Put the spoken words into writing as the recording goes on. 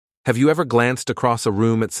Have you ever glanced across a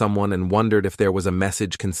room at someone and wondered if there was a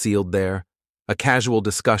message concealed there? A casual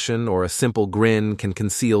discussion or a simple grin can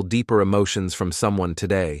conceal deeper emotions from someone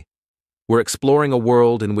today. We're exploring a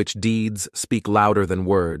world in which deeds speak louder than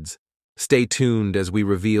words. Stay tuned as we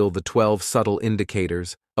reveal the 12 subtle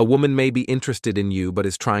indicators. A woman may be interested in you but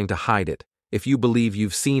is trying to hide it. If you believe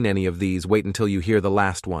you've seen any of these, wait until you hear the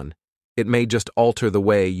last one. It may just alter the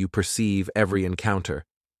way you perceive every encounter.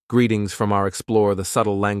 Greetings from our Explore the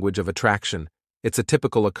Subtle Language of Attraction. It's a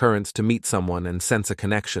typical occurrence to meet someone and sense a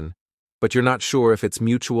connection, but you're not sure if it's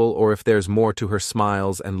mutual or if there's more to her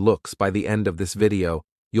smiles and looks. By the end of this video,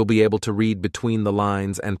 you'll be able to read between the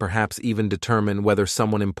lines and perhaps even determine whether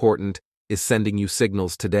someone important is sending you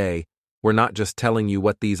signals today. We're not just telling you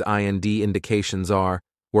what these indications are,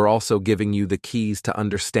 we're also giving you the keys to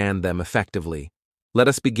understand them effectively. Let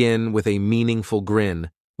us begin with a meaningful grin.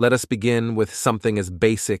 Let us begin with something as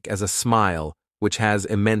basic as a smile, which has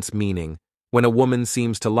immense meaning. When a woman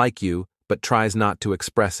seems to like you, but tries not to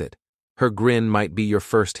express it, her grin might be your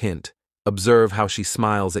first hint. Observe how she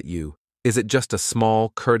smiles at you. Is it just a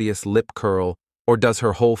small, courteous lip curl, or does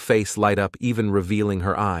her whole face light up, even revealing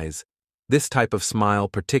her eyes? This type of smile,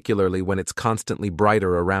 particularly when it's constantly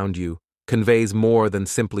brighter around you, conveys more than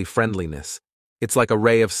simply friendliness. It's like a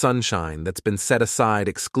ray of sunshine that's been set aside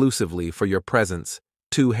exclusively for your presence.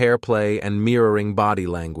 2. Hair play and mirroring body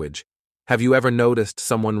language. Have you ever noticed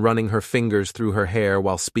someone running her fingers through her hair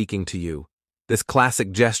while speaking to you? This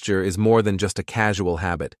classic gesture is more than just a casual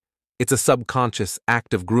habit. It's a subconscious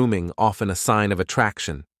act of grooming, often a sign of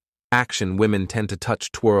attraction. Women tend to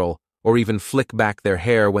touch, twirl, or even flick back their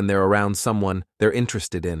hair when they're around someone they're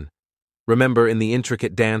interested in. Remember, in the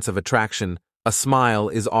intricate dance of attraction, a smile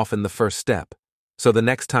is often the first step. So the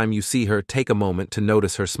next time you see her, take a moment to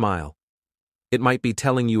notice her smile. It might be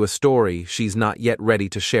telling you a story she's not yet ready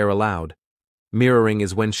to share aloud. Mirroring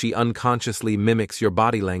is when she unconsciously mimics your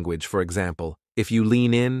body language. For example, if you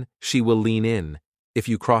lean in, she will lean in. If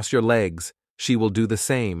you cross your legs, she will do the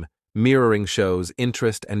same. Mirroring shows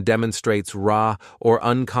interest and demonstrates raw or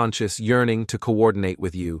unconscious yearning to coordinate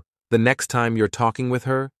with you. The next time you're talking with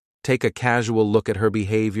her, take a casual look at her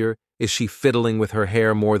behavior. Is she fiddling with her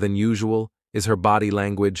hair more than usual? Is her body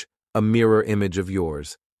language a mirror image of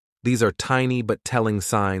yours? These are tiny but telling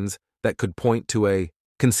signs that could point to a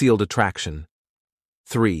concealed attraction.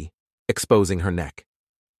 3. Exposing her neck.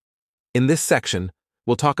 In this section,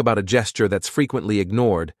 we'll talk about a gesture that's frequently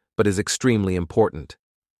ignored but is extremely important.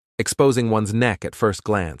 Exposing one's neck at first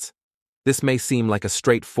glance. This may seem like a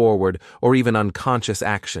straightforward or even unconscious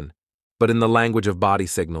action, but in the language of body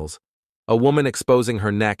signals, a woman exposing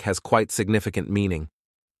her neck has quite significant meaning.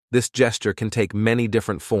 This gesture can take many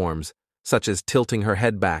different forms, such as tilting her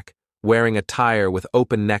head back, wearing attire with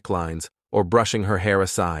open necklines, or brushing her hair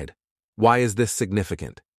aside. Why is this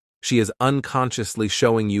significant? She is unconsciously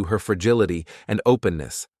showing you her fragility and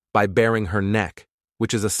openness by baring her neck,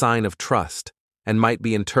 which is a sign of trust and might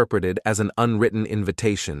be interpreted as an unwritten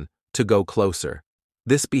invitation to go closer.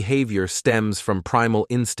 This behavior stems from primal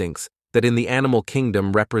instincts that in the animal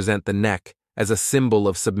kingdom represent the neck as a symbol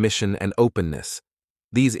of submission and openness.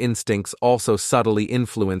 These instincts also subtly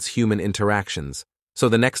influence human interactions, so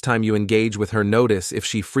the next time you engage with her, notice if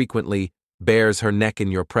she frequently bares her neck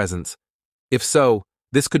in your presence. If so,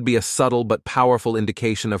 this could be a subtle but powerful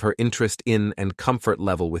indication of her interest in and comfort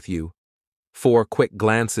level with you. 4. Quick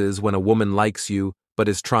glances when a woman likes you but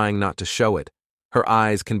is trying not to show it. Her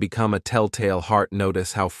eyes can become a telltale heart.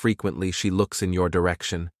 Notice how frequently she looks in your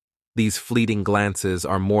direction. These fleeting glances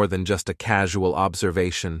are more than just a casual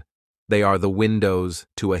observation. They are the windows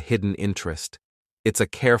to a hidden interest. It's a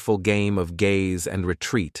careful game of gaze and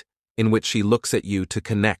retreat, in which she looks at you to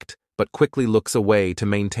connect, but quickly looks away to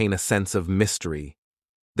maintain a sense of mystery.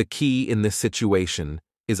 The key in this situation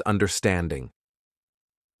is understanding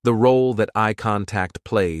the role that eye contact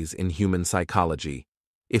plays in human psychology.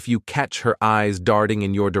 If you catch her eyes darting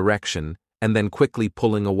in your direction and then quickly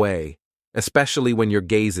pulling away, especially when your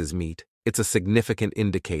gazes meet, it's a significant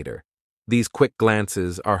indicator. These quick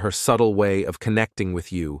glances are her subtle way of connecting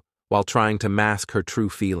with you while trying to mask her true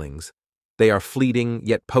feelings. They are fleeting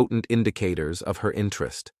yet potent indicators of her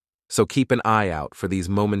interest. So keep an eye out for these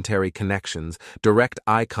momentary connections. Direct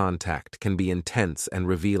eye contact can be intense and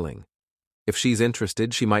revealing. If she's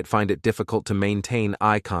interested, she might find it difficult to maintain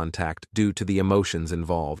eye contact due to the emotions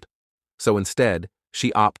involved. So instead,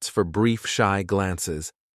 she opts for brief, shy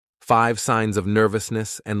glances. 5 signs of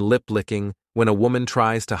nervousness and lip licking when a woman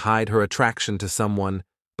tries to hide her attraction to someone,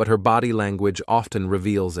 but her body language often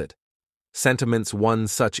reveals it. Sentiments. One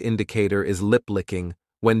such indicator is lip licking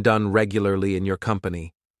when done regularly in your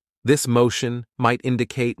company. This motion might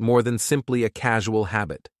indicate more than simply a casual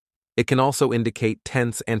habit. It can also indicate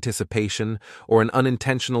tense anticipation or an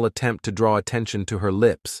unintentional attempt to draw attention to her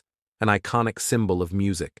lips, an iconic symbol of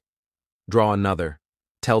music. Draw another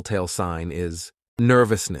telltale sign is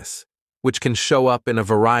nervousness, which can show up in a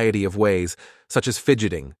variety of ways, such as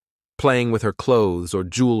fidgeting, playing with her clothes or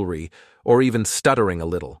jewelry, or even stuttering a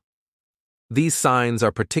little. These signs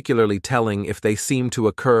are particularly telling if they seem to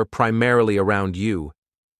occur primarily around you.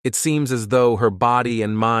 It seems as though her body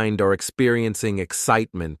and mind are experiencing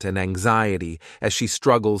excitement and anxiety as she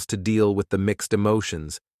struggles to deal with the mixed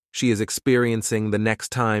emotions she is experiencing the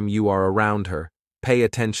next time you are around her. Pay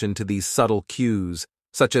attention to these subtle cues,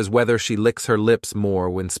 such as whether she licks her lips more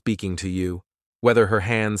when speaking to you, whether her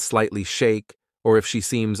hands slightly shake, or if she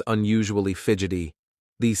seems unusually fidgety.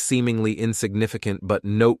 These seemingly insignificant but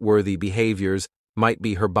noteworthy behaviors might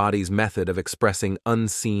be her body's method of expressing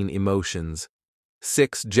unseen emotions.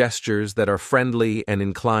 6 gestures that are friendly and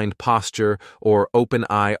inclined posture or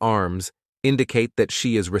open-eye arms indicate that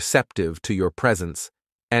she is receptive to your presence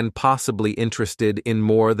and possibly interested in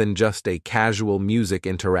more than just a casual music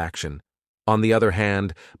interaction. On the other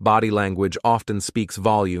hand, body language often speaks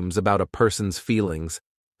volumes about a person's feelings,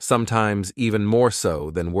 sometimes even more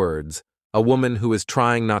so than words. A woman who is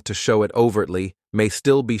trying not to show it overtly may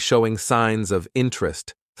still be showing signs of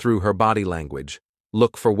interest through her body language.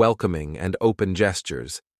 Look for welcoming and open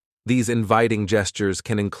gestures. These inviting gestures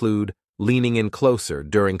can include leaning in closer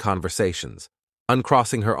during conversations,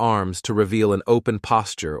 uncrossing her arms to reveal an open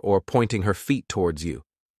posture, or pointing her feet towards you.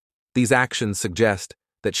 These actions suggest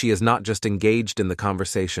that she is not just engaged in the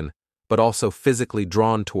conversation, but also physically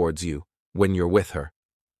drawn towards you when you're with her.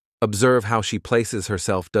 Observe how she places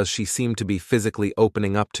herself. Does she seem to be physically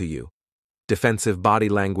opening up to you? Defensive body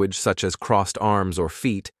language, such as crossed arms or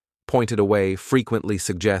feet pointed away, frequently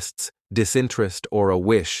suggests disinterest or a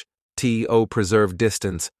wish to preserve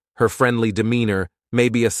distance. Her friendly demeanor may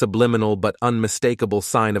be a subliminal but unmistakable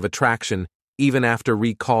sign of attraction, even after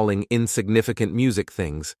recalling insignificant music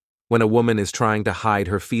things. When a woman is trying to hide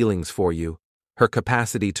her feelings for you, her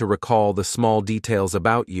capacity to recall the small details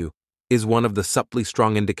about you is one of the subtly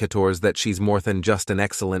strong indicators that she's more than just an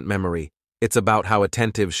excellent memory. It's about how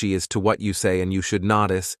attentive she is to what you say, and you should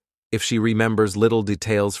notice if she remembers little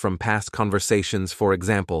details from past conversations. For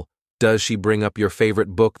example, does she bring up your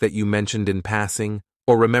favorite book that you mentioned in passing,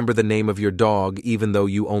 or remember the name of your dog even though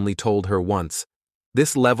you only told her once?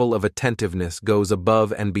 This level of attentiveness goes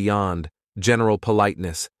above and beyond general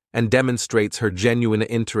politeness and demonstrates her genuine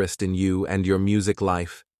interest in you and your music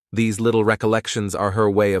life. These little recollections are her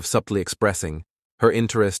way of subtly expressing her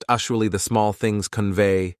interest. Usually the small things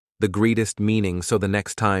convey the greatest meaning, so the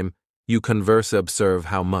next time you converse, observe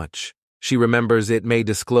how much she remembers. It may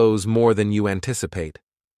disclose more than you anticipate.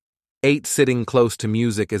 8. Sitting close to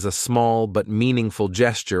music is a small but meaningful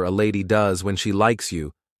gesture a lady does when she likes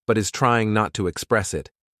you but is trying not to express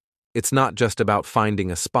it. It's not just about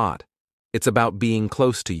finding a spot, it's about being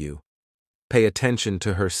close to you. Pay attention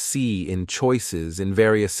to her in choices in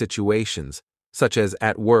various situations, such as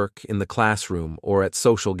at work, in the classroom, or at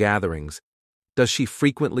social gatherings. Does she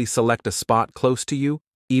frequently select a spot close to you,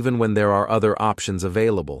 even when there are other options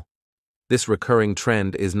available? This recurring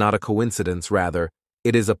trend is not a coincidence, rather,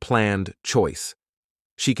 it is a planned choice.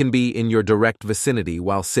 She can be in your direct vicinity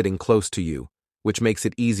while sitting close to you, which makes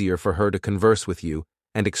it easier for her to converse with you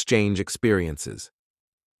and exchange experiences.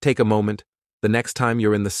 Take a moment the next time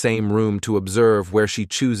you're in the same room to observe where she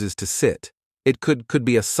chooses to sit. It could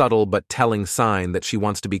be a subtle but telling sign that she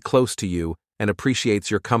wants to be close to you and appreciates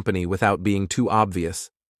your company without being too obvious.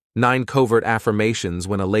 9. Covert affirmations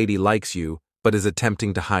when a lady likes you but is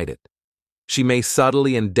attempting to hide it. She may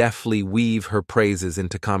subtly and deftly weave her praises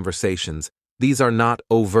into conversations. These are not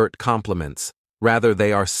overt compliments. Rather,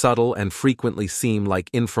 they are subtle and frequently seem like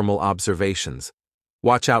informal observations.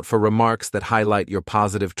 Watch out for remarks that highlight your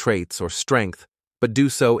positive traits or strength, but do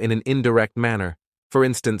so in an indirect manner. For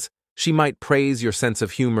instance, she might praise your sense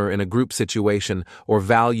of humor in a group situation or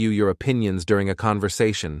value your opinions during a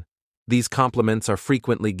conversation. These compliments are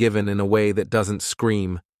frequently given in a way that doesn't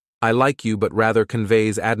scream, "I like you," but rather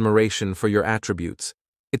conveys admiration for your attributes.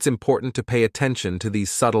 It's important to pay attention to these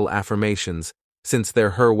subtle affirmations, since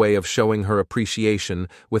they're her way of showing her appreciation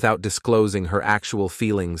without disclosing her actual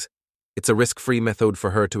feelings. It's a risk-free method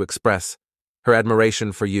for her to express her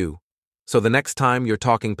admiration for you. So the next time you're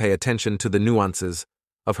talking, pay attention to the nuances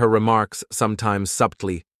of her remarks. Sometimes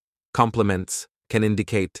subtly, compliments can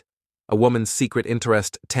indicate a woman's secret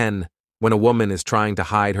interest. 10. When a woman is trying to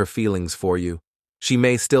hide her feelings for you, she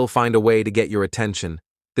may still find a way to get your attention.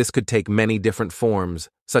 This could take many different forms,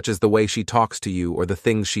 such as the way she talks to you or the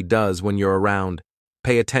things she does when you're around.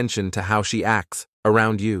 Pay attention to how she acts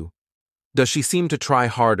around you. Does she seem to try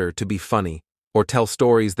harder to be funny or tell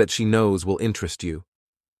stories that she knows will interest you?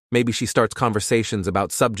 Maybe she starts conversations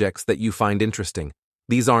about subjects that you find interesting.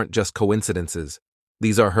 These aren't just coincidences.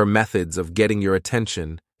 These are her methods of getting your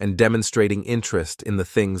attention and demonstrating interest in the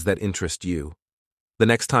things that interest you. The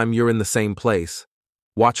next time you're in the same place,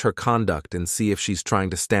 watch her conduct and see if she's trying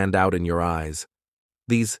to stand out in your eyes.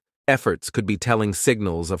 These efforts could be telling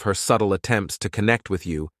signals of her subtle attempts to connect with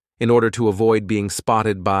you in order to avoid being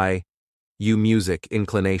spotted by your music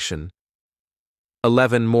inclination.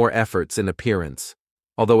 11. More efforts in appearance.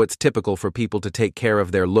 Although it's typical for people to take care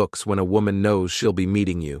of their looks when a woman knows she'll be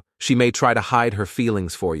meeting you, she may try to hide her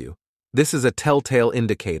feelings for you. This is a telltale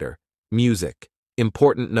indicator. Music.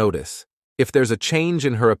 Important notice. If there's a change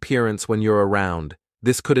in her appearance when you're around,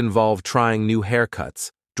 this could involve trying new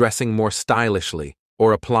haircuts, dressing more stylishly,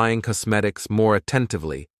 or applying cosmetics more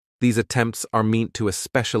attentively. These attempts are meant to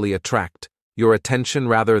especially attract your attention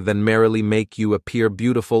rather than merely make you appear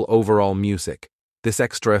beautiful. Overall music. This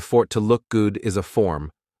extra effort to look good is a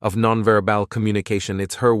form of nonverbal communication.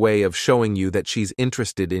 It's her way of showing you that she's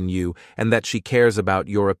interested in you and that she cares about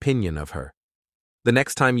your opinion of her. The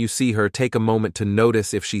next time you see her, take a moment to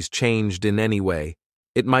notice if she's changed in any way.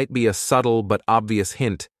 It might be a subtle but obvious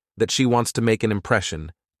hint that she wants to make an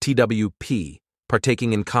impression. TWP,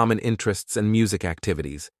 partaking in common interests and music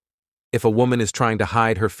activities. If a woman is trying to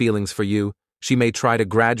hide her feelings for you, she may try to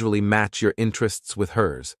gradually match your interests with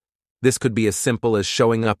hers. This could be as simple as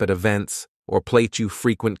showing up at events or plate you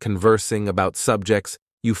frequent conversing about subjects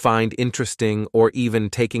you find interesting or even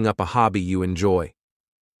taking up a hobby you enjoy.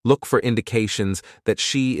 Look for indications that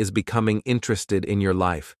she is becoming interested in your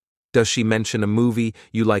life. Does she mention a movie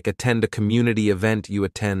you like, attend a community event you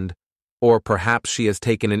attend, or perhaps she has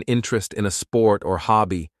taken an interest in a sport or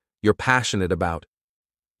hobby you're passionate about?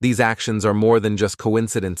 These actions are more than just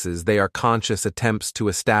coincidences. They are conscious attempts to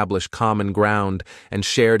establish common ground and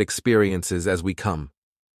shared experiences as we come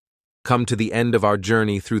to the end of our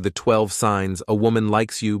journey through the 12 signs. A woman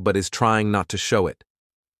likes you but is trying not to show it.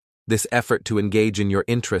 This effort to engage in your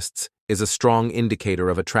interests is a strong indicator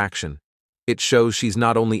of attraction. It shows she's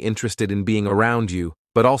not only interested in being around you,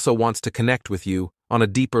 but also wants to connect with you on a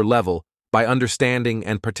deeper level by understanding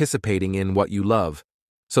and participating in what you love.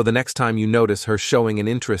 So the next time you notice her showing an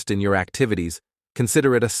interest in your activities,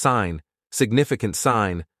 consider it a significant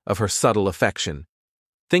sign of her subtle affection.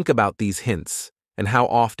 Think about these hints and how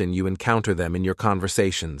often you encounter them in your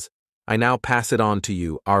conversations. I now pass it on to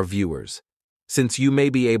you, our viewers. Since you may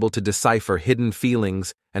be able to decipher hidden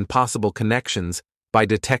feelings and possible connections by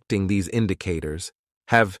detecting these indicators,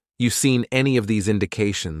 have you seen any of these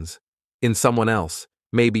indications in someone else?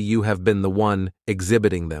 Maybe you have been the one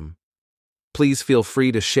exhibiting them. Please feel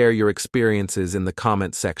free to share your experiences in the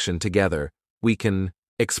comment section. Together, we can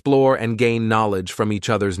explore and gain knowledge from each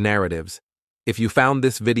other's narratives. If you found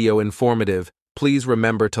this video informative, please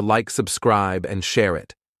remember to like, subscribe, and share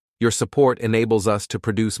it. Your support enables us to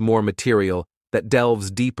produce more material that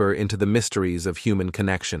delves deeper into the mysteries of human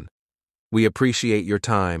connection. We appreciate your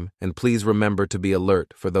time, and please remember to be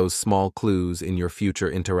alert for those small clues in your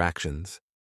future interactions.